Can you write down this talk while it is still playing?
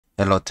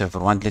Hello to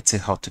everyone. Let's see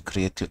how to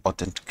create the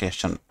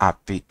authentication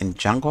API in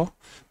Django.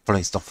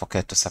 Please don't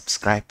forget to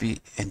subscribe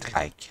and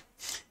like.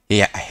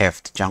 Here I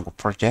have the Django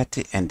project,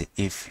 and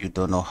if you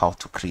don't know how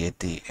to create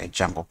the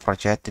Django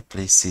project,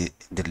 please see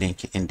the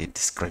link in the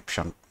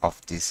description of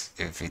this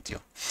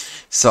video.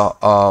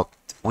 So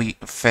we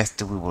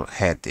will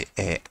have the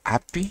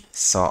API.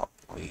 So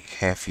we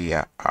have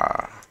here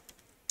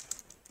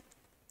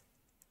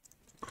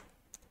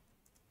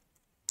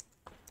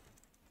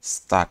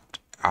start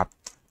up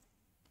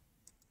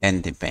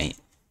and the main.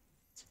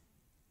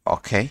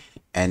 Okay,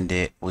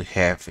 and we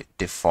have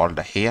the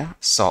folder here.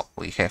 So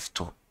we have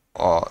to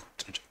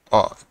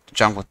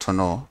Django to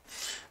know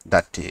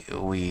that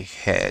we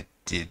had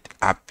the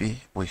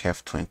API, we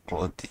have to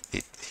include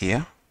it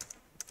here.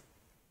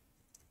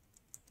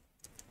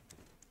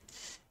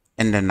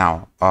 And then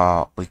now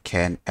we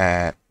can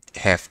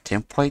have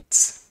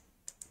templates.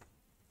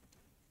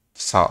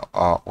 So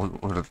we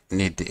will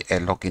need a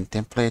login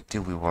template.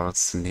 We will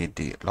also need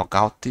the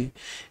logout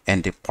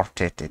and the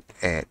protected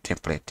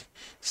template.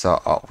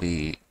 So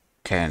we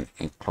can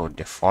include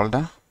the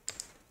folder.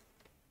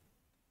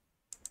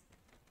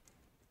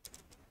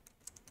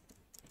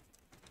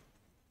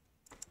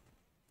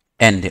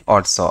 And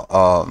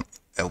also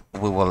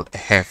we will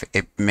have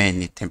a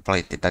many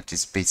template that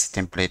is base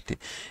template.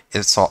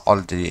 So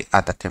all the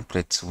other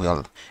templates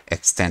will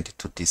extend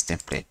to this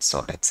template.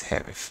 So let's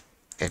have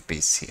a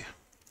base here.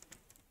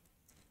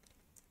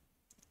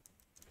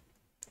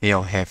 Here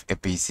we have a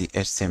basic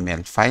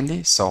HTML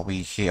file. So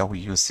we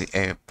use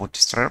a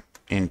bootstrap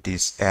in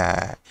this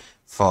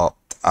for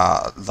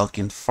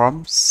login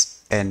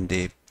forms,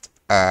 and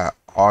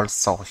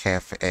also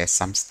have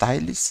some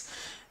styles.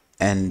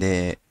 And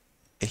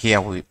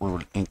here we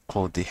will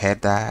include the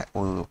header.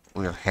 We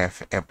will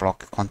have a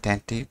block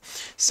content.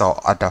 So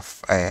other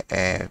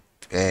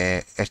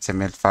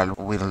HTML file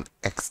will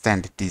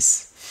extend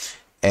this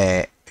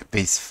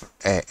base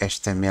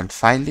HTML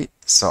file.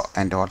 So,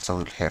 and also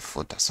we'll have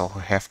footer. So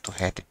we have to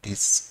add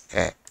this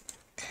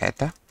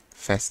header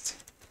first.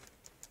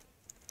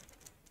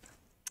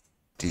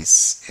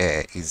 This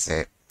is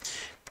a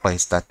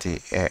place that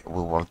we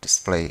will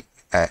display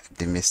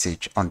the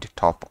message on the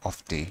top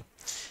of the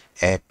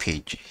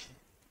page.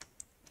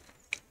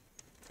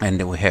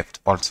 And we have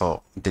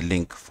also the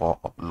link for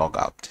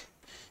logout.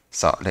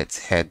 So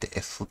let's add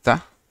a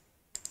footer.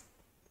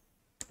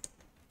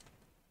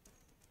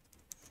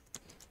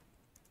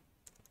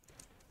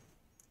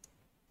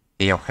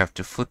 Here we have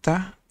the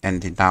footer,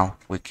 and now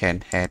we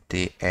can add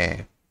the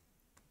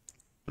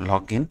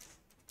login.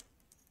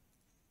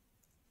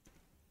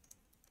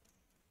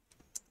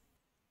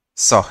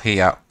 So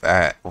here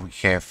we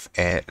have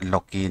a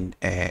login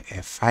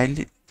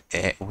file.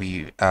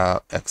 We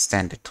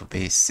extend it to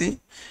base,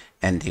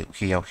 and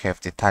here we have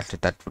the title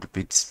that will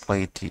be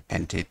displayed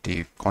and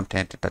the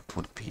content that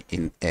will be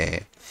in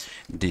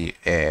the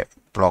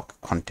blog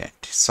content.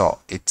 So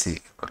it's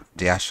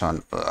the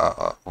action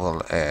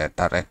will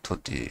direct to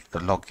the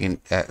login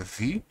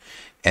view,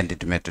 and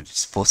the method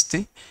is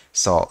posted.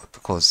 So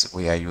because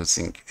we are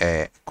using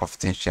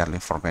confidential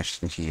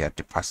information here,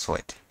 the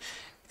password,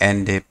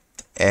 and we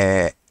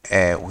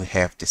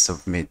have the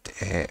submit.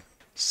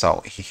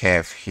 So we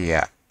have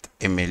here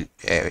email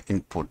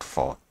input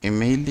for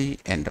email,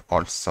 and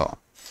also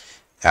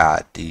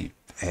the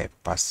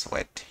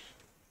password.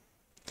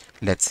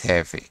 Let's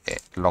have a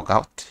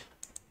logout.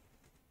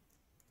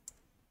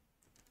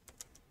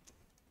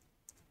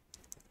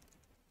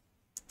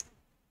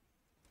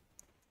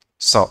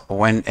 So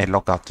when a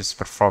logout is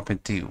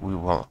performed, we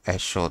will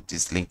show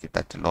this link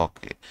that the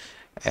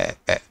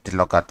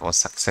logout was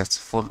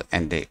successful,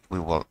 and we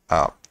will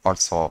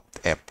also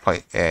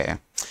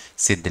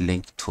see the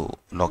link to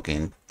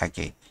login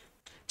again.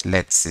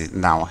 Let's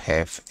now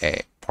have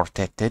a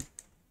protected.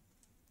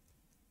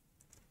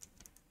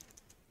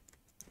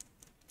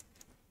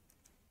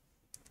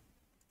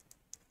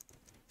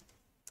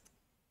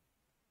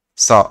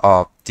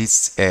 So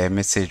this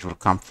message will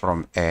come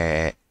from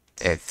the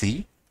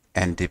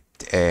and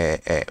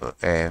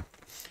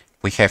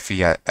we have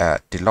here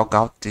the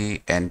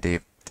logout,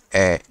 and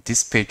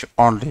this page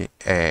only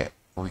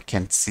we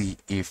can see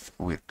if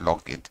we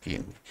log it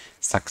in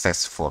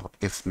successful.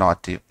 If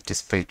not,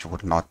 this page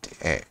will not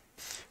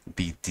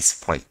be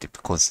displayed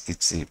because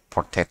it's a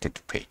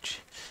protected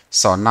page.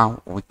 So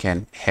now we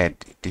can add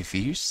the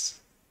views.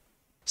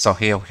 So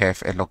here we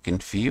have a login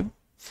view.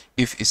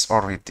 If it's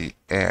already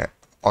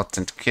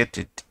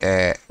authenticated,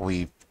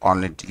 we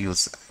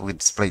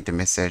display the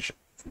message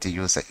the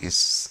user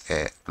is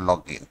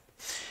login,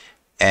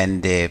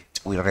 and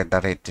we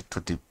redirect it to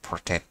the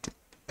protected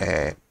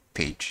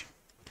page.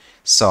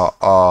 So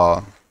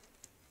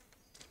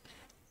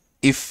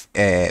if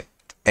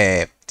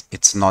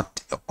it's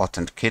not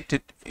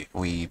authenticated,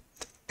 we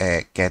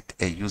get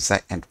a user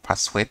and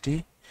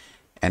password,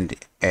 and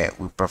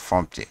we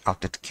perform the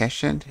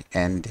authentication.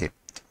 And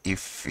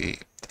if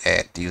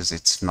the user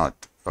is not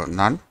or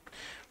none,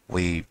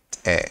 we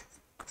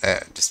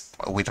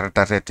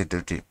redirect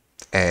to the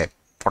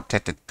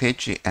protected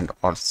page, and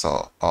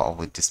also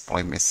we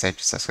display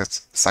message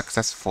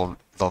successful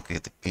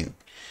logged in.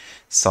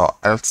 So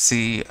I'll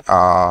see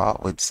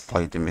we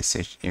display the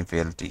message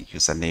invalid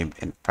username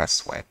and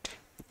password,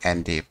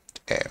 and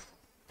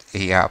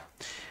here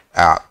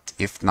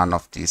if none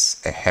of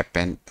this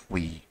happen,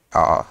 we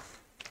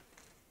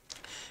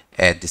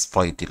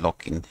display the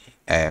login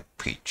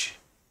page.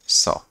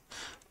 So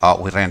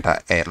we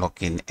render a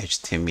login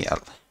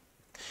HTML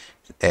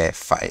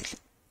file.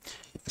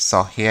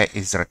 So here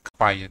is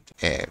required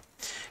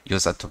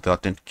user to be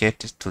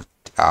authenticated to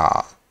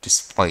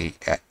display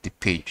the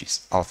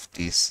pages of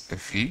this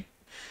view.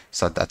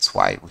 So that's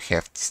why we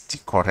have this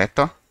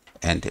decorator,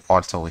 and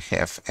also we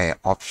have a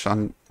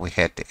option. We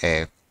had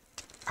a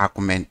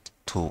argument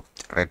to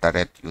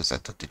redirect user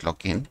to the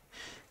login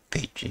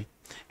page,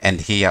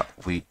 and here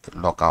we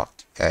log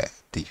out the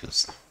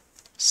user.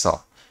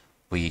 So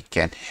we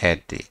can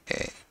add the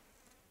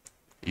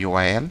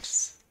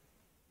URLs.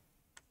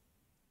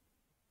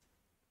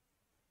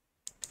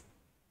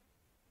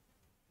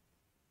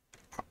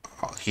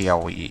 Here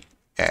we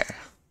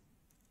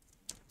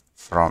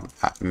from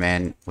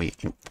main we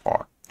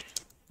import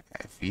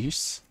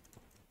views,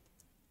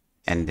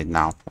 and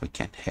now we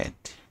can head.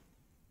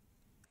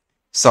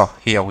 So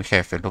here we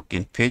have a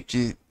login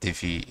page. The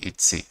view,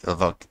 it's a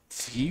log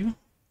view.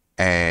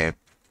 The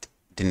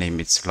name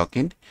is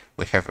login.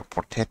 We have a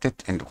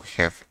protected, and we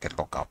have a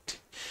logout.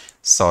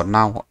 So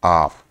now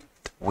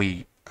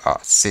we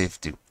save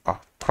the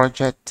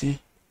project,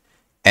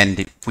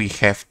 and we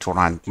have to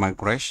run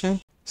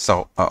migration.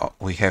 So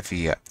we have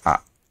here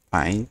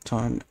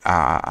Python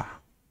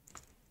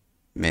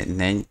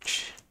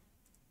manage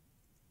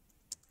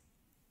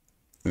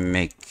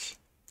make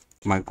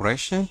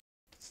migration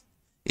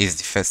is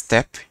the first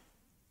step,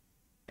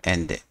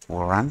 and we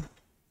run,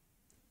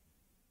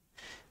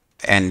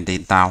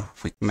 and now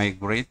we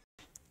migrate.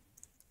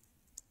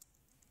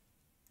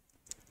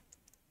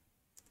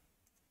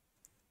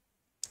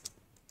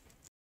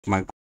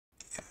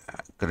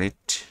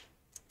 Migrate.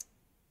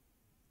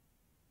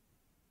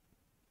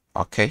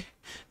 Okay,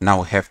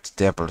 now we have the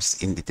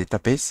tables in the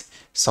database.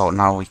 So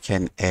now we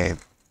can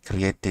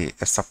create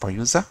a super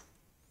user.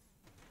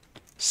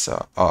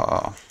 So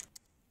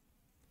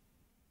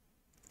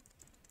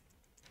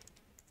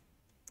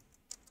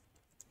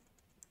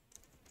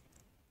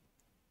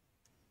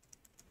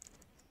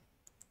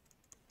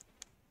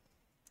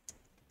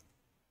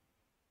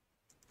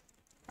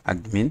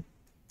admin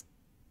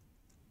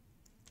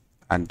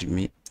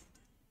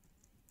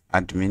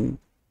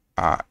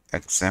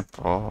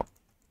example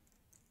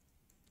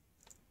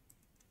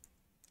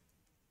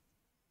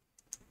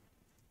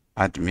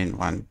admin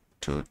 1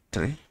 2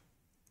 3,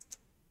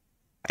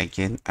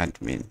 again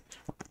admin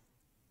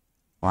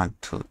 1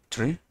 2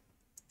 3,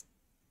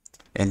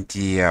 and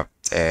the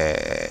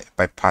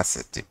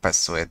bypass the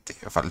password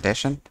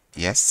validation.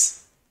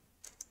 Yes.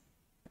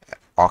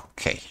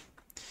 Okay,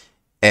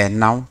 and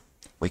now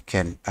we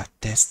can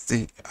test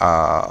the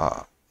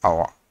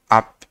our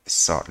app.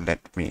 So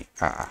let me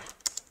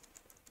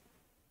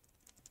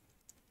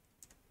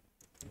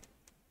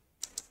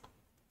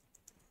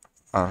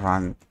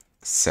run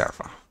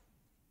server.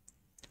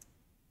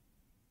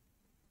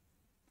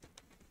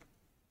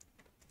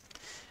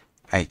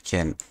 I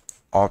can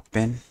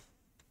open.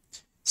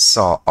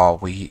 So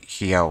we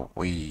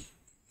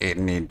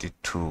need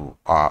to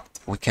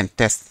we can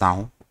test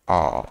now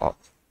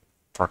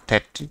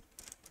protected,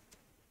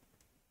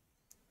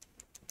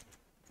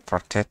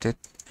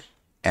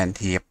 and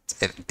here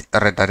it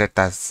redirects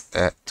us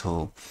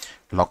to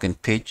login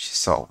page,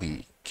 so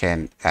we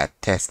can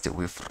test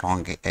with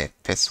wrong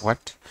password.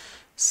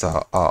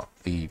 So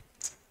we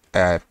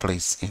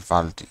please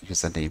invalid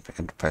username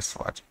and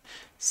password.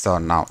 So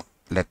now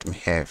let me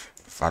have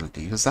valid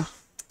user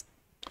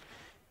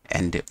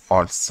and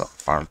also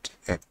valid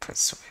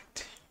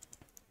password.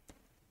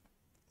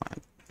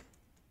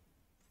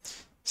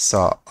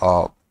 So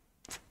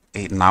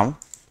now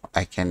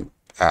I can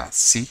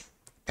see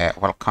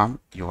welcome,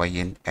 you are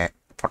in a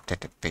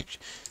protected page.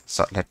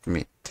 So let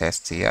me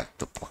test here,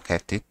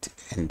 duplicate it,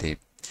 and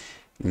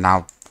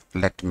now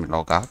let me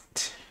log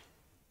out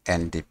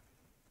and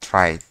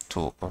try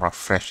to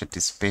refresh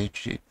this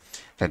page,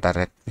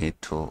 redirect me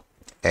to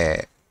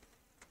a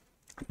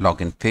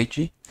login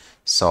page.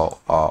 So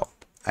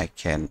I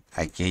can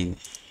again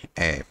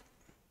type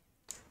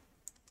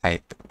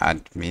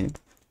admin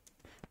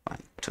 1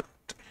 2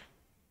 3,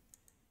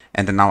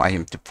 and now I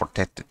am the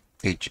protected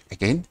page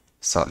again.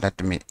 So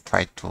let me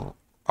try to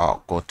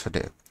go to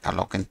the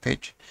login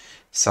page.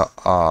 So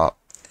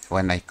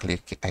when I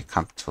click, I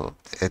come to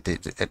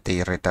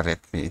they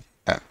redirect me.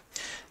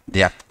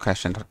 The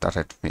application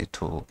redirect me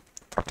to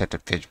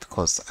protected page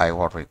because I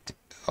already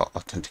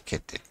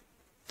authenticated.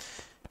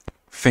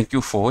 Thank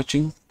you for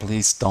watching.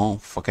 Please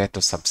don't forget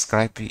to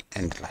subscribe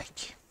and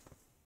like.